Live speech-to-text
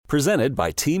Presented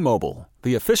by T-Mobile,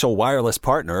 the official wireless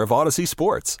partner of Odyssey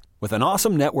Sports. With an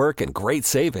awesome network and great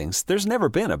savings, there's never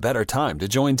been a better time to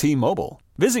join T-Mobile.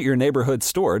 Visit your neighborhood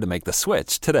store to make the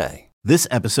switch today. This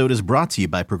episode is brought to you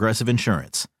by Progressive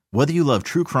Insurance. Whether you love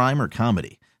true crime or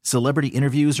comedy, celebrity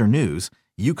interviews or news,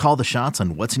 you call the shots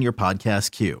on what's in your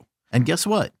podcast queue. And guess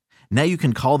what? Now you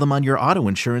can call them on your auto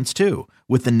insurance too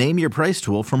with the Name Your Price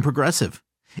tool from Progressive.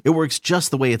 It works just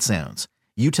the way it sounds.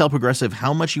 You tell Progressive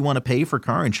how much you want to pay for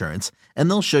car insurance, and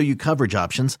they'll show you coverage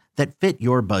options that fit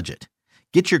your budget.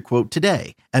 Get your quote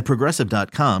today at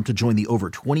Progressive.com to join the over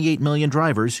 28 million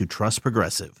drivers who trust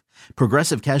Progressive.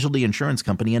 Progressive Casualty Insurance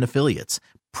Company and Affiliates.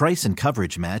 Price and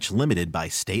coverage match limited by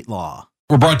state law.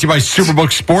 We're brought to you by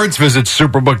Superbook Sports. Visit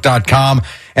Superbook.com.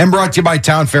 And brought to you by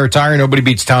Town Fair Tire. Nobody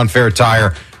beats Town Fair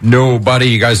Tire. Nobody.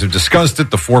 You guys have discussed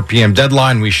it. The 4 p.m.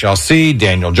 deadline. We shall see.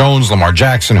 Daniel Jones, Lamar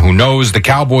Jackson. Who knows? The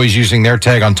Cowboys using their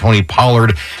tag on Tony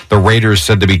Pollard. The Raiders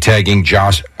said to be tagging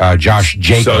Josh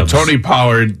Jacobs. So Tony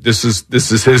Pollard, this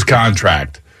is his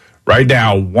contract. Right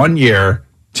now, 1 year,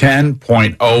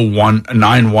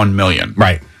 $10.0191 million.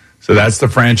 Right. So that's the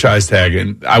franchise tag.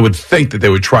 And I would think that they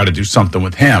would try to do something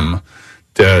with him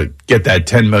to get that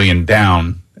 $10 million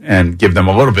down and give them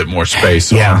a little bit more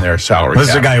space on their salary. This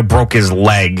is a guy who broke his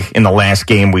leg in the last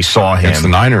game we saw him. It's the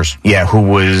Niners. Yeah, who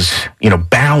was,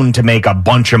 bound to make a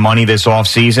bunch of money this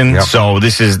offseason. Yep. So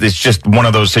it's just one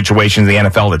of those situations in the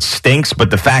NFL that stinks.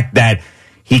 But the fact that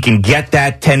he can get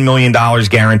that $10 million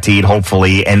guaranteed,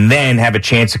 hopefully, and then have a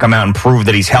chance to come out and prove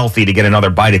that he's healthy to get another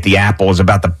bite at the apple is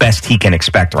about the best he can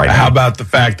expect right now. How about the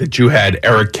fact that you had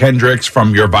Eric Kendricks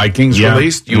from your Vikings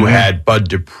released? You had Bud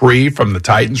Dupree from the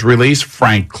Titans released.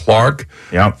 Frank Clark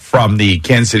from the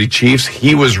Kansas City Chiefs.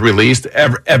 He was released.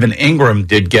 Evan Ingram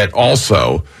did get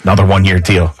also another 1 year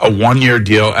deal. A 1 year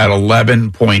deal at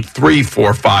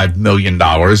 $11.345 million.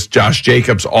 Josh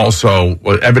Jacobs also,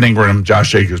 Evan Ingram,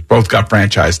 Josh Jacobs both got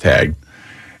franchise tag.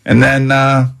 And then,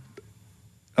 let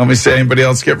me say, anybody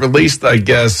else get released? I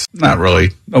guess not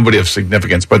really. Nobody of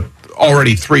significance, but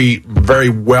already 3 very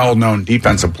well-known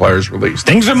defensive players released.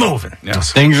 Things are moving.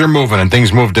 Yes. Things are moving, and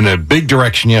things moved in a big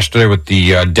direction yesterday with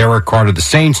the Derek Carr to the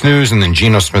Saints news, and then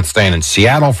Geno Smith staying in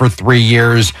Seattle for 3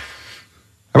 years.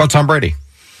 How about Tom Brady?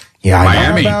 Yeah,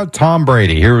 Miami. How about Tom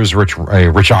Brady? Here was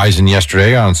Rich Eisen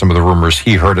yesterday on some of the rumors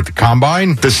he heard at the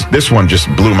Combine. This one just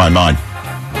blew my mind.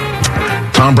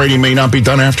 Tom Brady may not be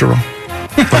done after all.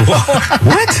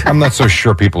 What? I'm not so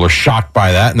sure people are shocked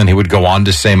by that. And then he would go on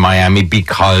to say Miami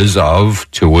because of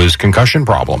Tua's concussion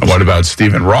problems. What about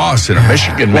Stephen Ross and a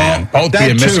Michigan man? Both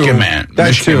be a Michigan man.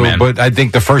 That too, but I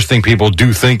think the first thing people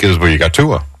do think is, well, you got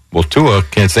Tua. Well, Tua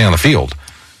can't stay on the field.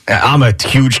 I'm a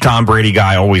huge Tom Brady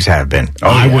guy, always have been.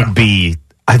 I would be,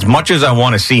 as much as I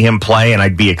want to see him play and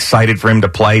I'd be excited for him to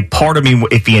play, part of me,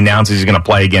 if he announces he's going to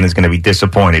play again, is going to be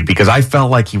disappointed because I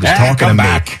felt like he was talking to me.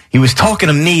 He was talking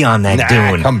to me on that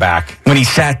dune. Come back. When he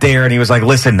sat there and he was like,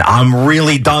 listen, I'm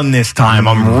really done this time.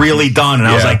 I'm really done. And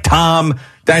I was like, Tom,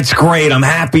 that's great. I'm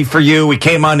happy for you. We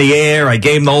came on the air. I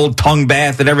gave him the old tongue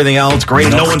bath and everything else.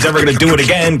 Great. No one's ever going to do it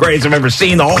again. Greatest I've ever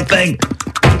seen. The whole thing.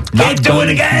 Can't do it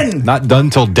again. Not done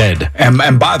till dead. And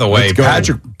by the way,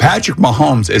 Patrick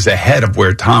Mahomes is ahead of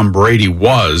where Tom Brady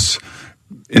was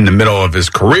in the middle of his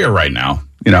career right now.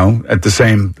 At the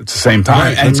same time.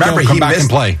 Right, and remember, he missed and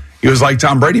play. He was like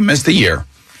Tom Brady missed a year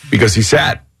because he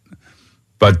sat.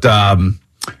 But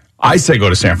I say go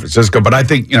to San Francisco. But I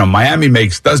think Miami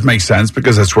does make sense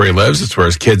because that's where he lives. It's where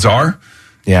his kids are.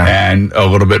 Yeah, and a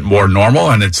little bit more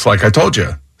normal. And it's like I told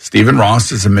you, Stephen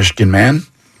Ross is a Michigan man.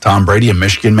 Tom Brady, a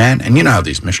Michigan man. And you know how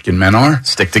these Michigan men are.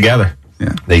 Stick together.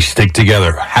 Yeah. They stick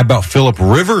together. How about Phillip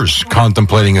Rivers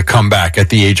contemplating a comeback at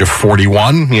the age of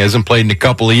 41? He hasn't played in a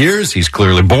couple of years. He's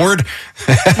clearly bored.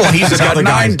 Well, he's got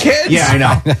 9 kids. Yeah, I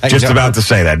know. Just about to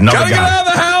say that. Gotta get out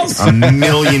of the house. 1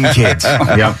 million kids.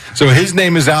 Yep. So his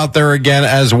name is out there again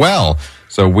as well.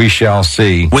 So we shall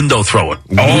see. Window thrower.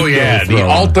 The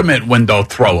ultimate window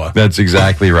thrower. That's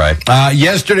exactly right.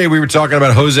 Yesterday we were talking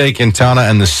about Jose Quintana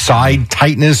and the side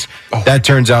tightness. That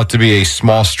turns out to be a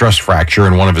small stress fracture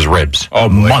in one of his ribs.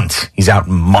 Months. He's out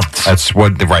months. That's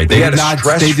right. They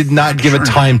did not give a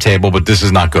timetable, but this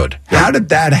is not good. How did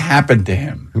that happen to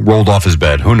him? He rolled off his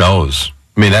bed. Who knows?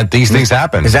 I mean, these things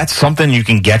happen. Is that something you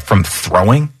can get from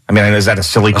throwing? I mean, is that a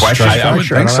silly question? I would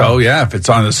think so, yeah. If it's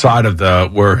on the side of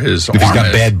where his arm is. If he's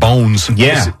got bad bones.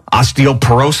 Yeah.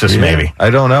 Osteoporosis, maybe. I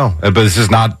don't know. But this is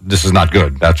not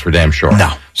good. That's for damn sure.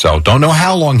 No. So don't know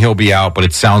how long he'll be out, but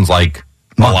it sounds like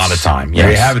months. A lot of time. There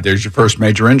you have it. There's your first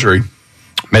major injury.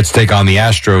 Mets take on the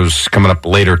Astros coming up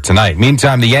later tonight.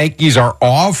 Meantime, the Yankees are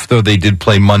off, though they did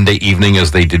play Monday evening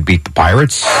as they did beat the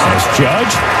Pirates. As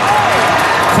Judge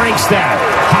cranks that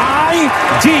high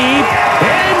deep,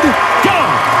 and go!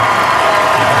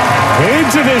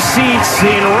 Into the seats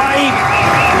in right.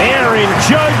 Aaron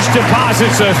Judge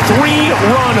deposits a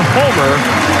 3-run homer,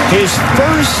 his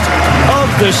first of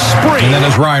the spring. And then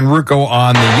as Ryan Rucco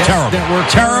on the Yes Network.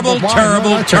 Terrible.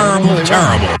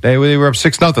 They were up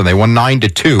 6-0. They won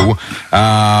 9-2.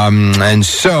 And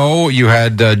so you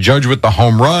had Judge with the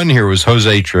home run. Here was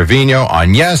Jose Trevino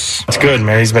on Yes. It's good,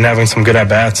 man. He's been having some good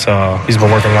at-bats. He's been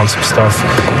working on some stuff,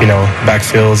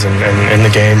 backfields and in the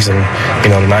games. And,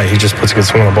 tonight he just puts a good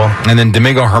swing on the ball. And then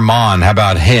Domingo Germán, how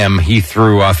about him? He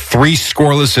threw 3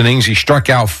 scoreless innings. He struck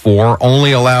out 4,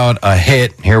 only allowed a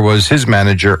hit. Here was his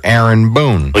manager, Aaron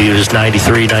Boone. He was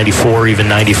 93, 94, even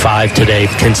 95 today,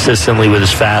 consistently with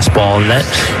his fastball. And that,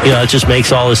 it just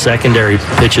makes all his secondary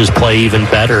pitches play even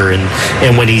better.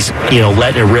 And when he's,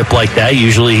 letting it rip like that,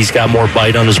 usually he's got more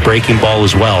bite on his breaking ball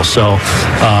as well. So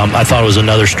I thought it was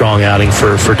another strong outing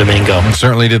for Domingo. It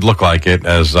certainly did look like it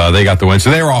as they got the win.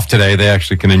 So they were off today. They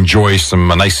actually can enjoy some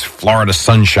nice Florida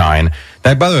sunshine.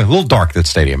 That, by the way, a little dark, that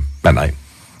stadium that night.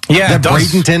 Yeah, is that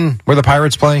Bradenton, where the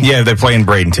Pirates play? Yeah, they play in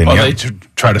Bradenton. Well, they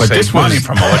try to save money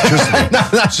from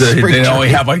electricity. So they only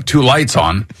have like 2 lights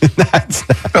on. That's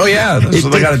what they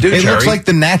got to do, It looks like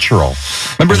The Natural.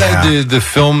 Remember that the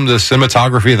film, the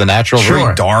cinematography of The Natural? Sure.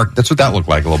 Very dark. That's what that looked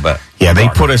like a little bit. Yeah, they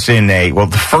put us in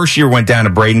the first year went down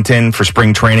to Bradenton for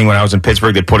spring training when I was in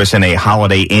Pittsburgh. They put us in a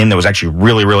Holiday Inn that was actually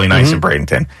really, really nice in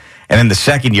Bradenton. And then the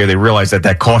second year, they realized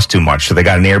that cost too much. So they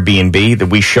got an Airbnb that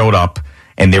we showed up,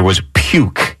 and there was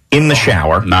puke in the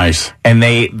shower. Nice. And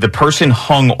the person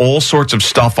hung all sorts of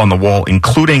stuff on the wall,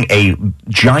 including a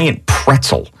giant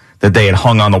pretzel that they had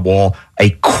hung on the wall,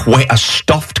 a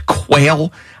stuffed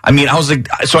quail. I mean, I was like,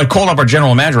 so I called up our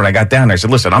general manager and I got down there. I said,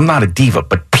 listen, I'm not a diva,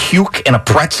 but puke and a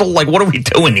pretzel? Like, what are we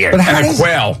doing here? And a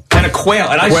quail.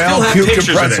 And I still have pictures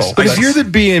of this. But if you're the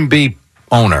B&B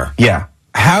owner,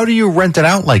 how do you rent it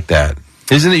out like that?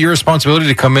 Isn't it your responsibility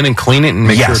to come in and clean it and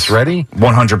make sure it's ready?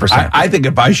 100%. I think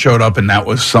if I showed up and that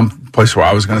was some place where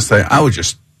I was going to stay, I would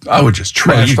just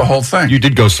trash the whole thing. You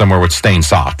did go somewhere with stained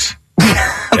socks.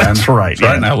 That's right. That's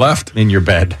right, and I left. In your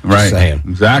bed. Right. Saying.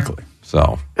 Exactly.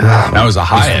 So. That was a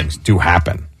high end. Do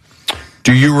happen.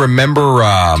 Do you remember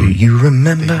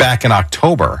back in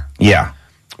October? Yeah.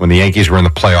 When the Yankees were in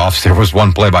the playoffs, there was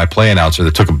one play-by-play announcer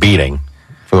that took a beating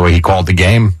for the way he called the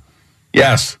game.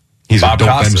 Yes. He's Bob a dope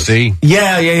Costas. MC.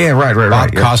 Yeah. Right.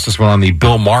 Bob Costas went on the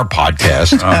Bill Maher podcast.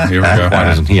 Here we go. Why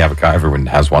doesn't he have a guy? Everyone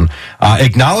has one.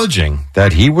 Acknowledging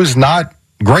that he was not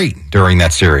great during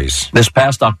that series. This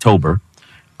past October,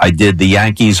 I did the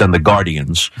Yankees and the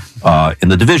Guardians in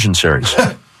the division series.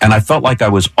 And I felt like I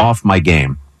was off my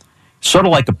game. Sort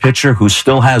of like a pitcher who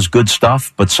still has good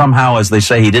stuff, but somehow, as they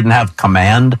say, he didn't have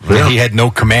command. Yeah. He had no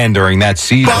command during that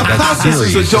season. Bob Costas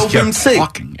is a dope MC.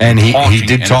 And he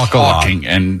did talk a lot.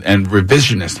 And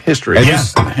revisionist history.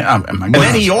 And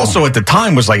then he also, at the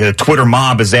time, was like, the Twitter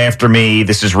mob is after me.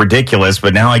 This is ridiculous.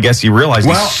 But now I guess he realized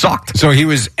he sucked. So he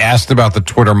was asked about the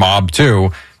Twitter mob, too.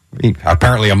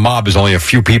 Apparently a mob is only a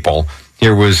few people.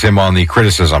 Here was him on the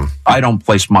criticism. I don't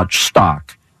place much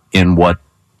stock in what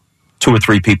 2 or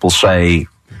 3 people say,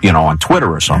 on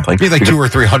Twitter or something. It'd be like 200,000 or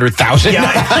 300,000.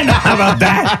 Yeah, I know. How about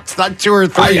that? It's not 2 or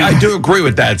 3. I do agree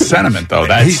with that sentiment, though.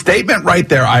 That statement right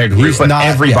there, I agree with.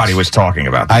 Everybody was talking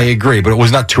about that. I agree, but it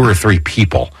was not 2 or 3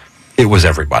 people. It was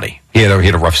everybody. He had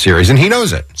a rough series, and he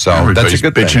knows it. So everybody's that's a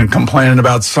good bitching thing. And complaining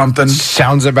about something.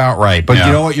 Sounds about right. But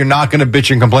you know what? You're not going to bitch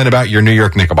and complain about your New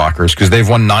York Knickerbockers because they've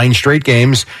won 9 straight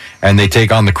games, and they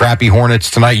take on the crappy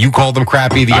Hornets tonight. You called them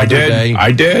crappy the other day.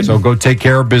 I did. So go take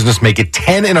care of business. Make it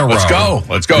 10 in a row.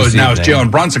 Let's go. Now, is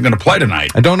Jalen Brunson going to play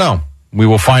tonight? I don't know. We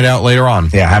will find out later on.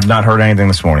 Yeah, I have not heard anything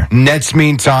this morning. Nets,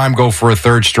 meantime, go for a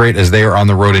 3rd straight as they are on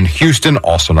the road in Houston.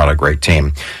 Also not a great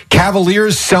team.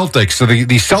 Cavaliers, Celtics. So the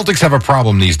Celtics have a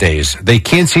problem these days. They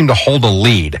can't seem to hold a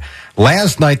lead.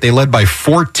 Last night, they led by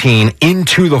 14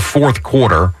 into the 4th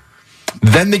quarter.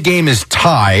 Then the game is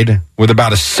tied with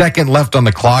about a second left on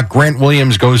the clock. Grant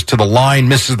Williams goes to the line,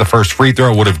 misses the first free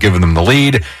throw, would have given them the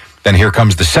lead. Then here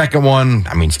comes the second one.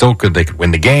 I mean, they could win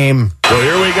the game. So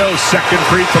here we go. Second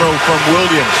free throw from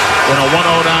Williams in a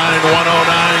 109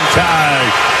 tie.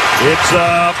 It's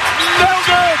up. No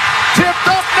good. Tipped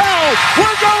up. No.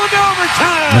 We're going to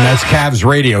overtime. And that's Cavs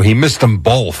radio. He missed them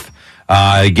both.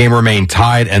 The game remained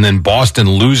tied, and then Boston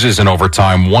loses in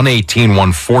overtime,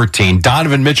 118-114.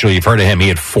 Donovan Mitchell, you've heard of him. He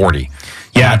had 40.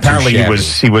 Yeah, apparently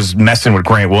he was messing with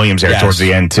Grant Williams there towards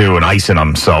the end, too, and icing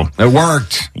him. So it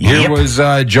worked. Here was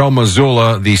Joe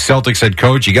Mazzulla, the Celtics head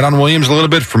coach. You get on Williams a little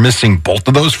bit for missing both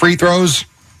of those free throws?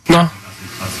 No.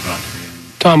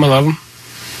 Tom, I love him.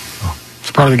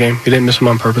 It's part of the game. He didn't miss him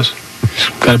on purpose.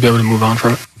 Just got to be able to move on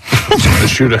from it. He's going to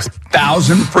shoot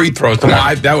 1,000 free throws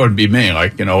tomorrow. That would be me.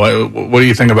 Like, you know, what do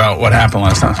you think about what happened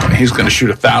last night? He's going to shoot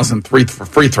 1,000 free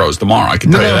throws tomorrow. I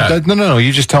can tell you that. No.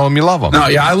 You just tell him you love him. No,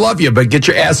 yeah, I love you, but get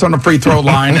your ass on the free throw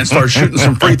line and start shooting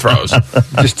some free throws.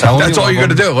 Just tell him. That's all you're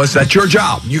going to do. That's your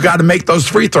job. You got to make those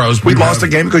free throws. We lost the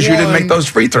game because you didn't make those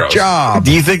free throws. Job.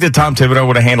 Do you think that Tom Thibodeau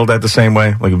would have handled that the same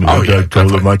way? Like, I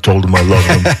told him I loved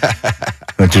him.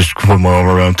 I just put my arm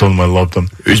around, told him I loved him.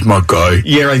 He's my guy.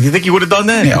 Yeah, right. You think he would have done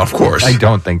that? Yeah, of course. I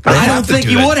don't think that. I don't think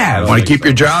he would have. Want to keep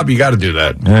your job? You got to do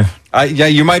that. Yeah,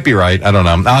 you might be right. I don't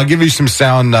know. I'll give you some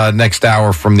sound next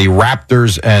hour from the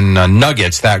Raptors and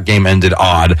Nuggets. That game ended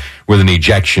odd with an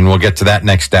ejection. We'll get to that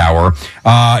next hour.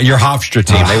 Your Hofstra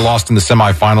team, they lost in the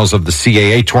semifinals of the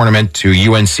CAA tournament to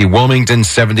UNC Wilmington,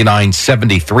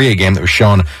 79-73, a game that was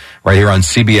shown right here on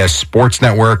CBS Sports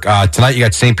Network. Tonight you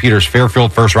got St. Peter's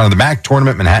Fairfield, first round of the MAC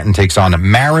tournament. Manhattan takes on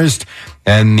Marist.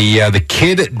 And the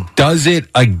kid does it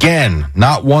again.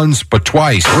 Not once, but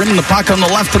twice. Rim the puck on the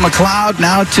left to McLeod.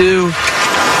 Now to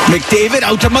McDavid.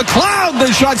 Out to McLeod.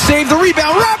 The shot saved. The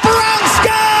rebound. Wraparound.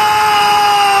 Scores!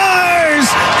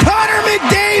 Connor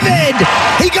McDavid.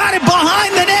 He got it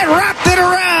behind the net. Wrapped it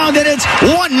around. And it's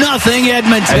 1-0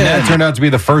 Edmonton. And that turned out to be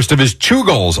the first of his 2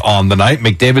 goals on the night.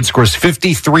 McDavid scores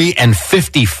 53 and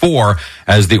 54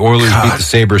 as the Oilers beat the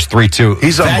Sabres 3-2.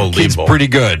 He's unbelievable. Kid's pretty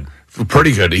good.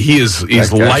 Pretty good. He's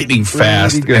lightning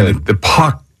fast, and the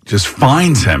puck just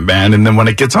finds him, man. And then when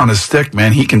it gets on his stick,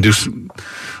 man, he can do some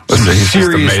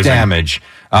serious damage.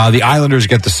 The Islanders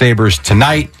get the Sabres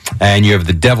tonight, and you have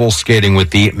the Devils skating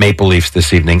with the Maple Leafs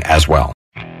this evening as well.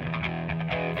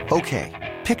 Okay,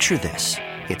 picture this.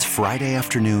 It's Friday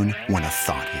afternoon when a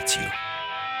thought hits you.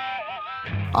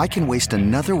 I can waste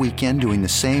another weekend doing the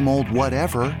same old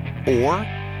whatever, or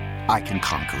I can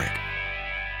conquer it.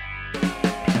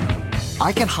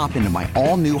 I can hop into my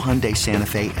all-new Hyundai Santa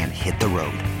Fe and hit the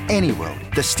road. Any road.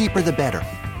 The steeper, the better.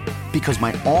 Because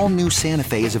my all-new Santa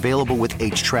Fe is available with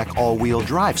H-Track all-wheel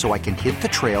drive, so I can hit the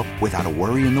trail without a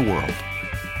worry in the world.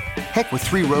 Heck, with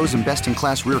 3 rows and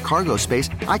best-in-class rear cargo space,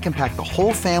 I can pack the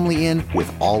whole family in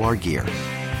with all our gear.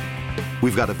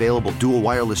 We've got available dual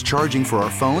wireless charging for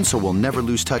our phones, so we'll never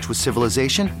lose touch with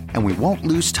civilization, and we won't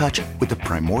lose touch with the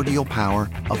primordial power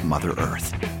of Mother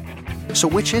Earth. So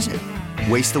which is it?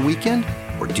 Waste the weekend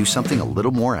or do something a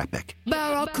little more epic?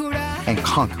 And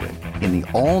conquer it in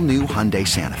the all-new Hyundai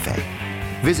Santa Fe.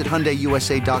 Visit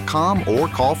HyundaiUSA.com or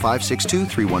call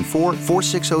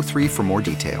 562-314-4603 for more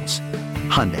details.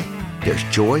 Hyundai, there's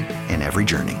joy in every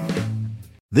journey.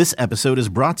 This episode is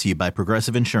brought to you by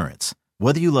Progressive Insurance.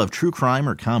 Whether you love true crime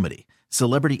or comedy,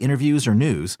 celebrity interviews or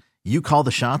news, you call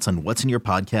the shots on what's in your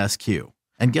podcast queue.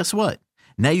 And guess what?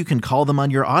 Now you can call them on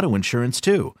your auto insurance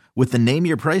too with the Name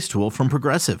Your Price tool from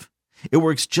Progressive. It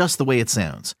works just the way it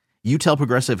sounds. You tell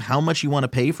Progressive how much you want to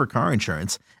pay for car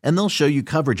insurance, and they'll show you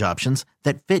coverage options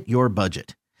that fit your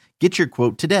budget. Get your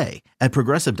quote today at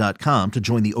Progressive.com to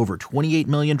join the over 28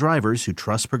 million drivers who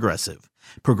trust Progressive.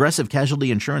 Progressive Casualty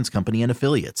Insurance Company and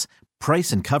Affiliates.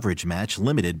 Price and coverage match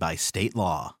limited by state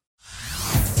law.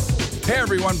 Hey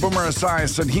everyone, Boomer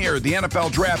Esiason here. The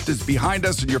NFL draft is behind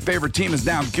us and your favorite team is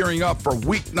now gearing up for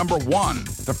week number 1.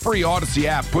 The free Odyssey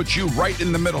app puts you right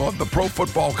in the middle of the pro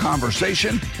football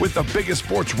conversation with the biggest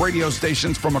sports radio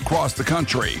stations from across the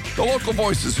country. The local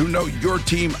voices who know your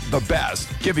team the best,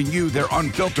 giving you their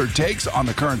unfiltered takes on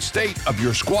the current state of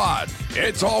your squad.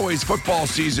 It's always football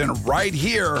season right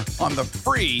here on the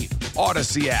free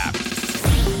Odyssey app.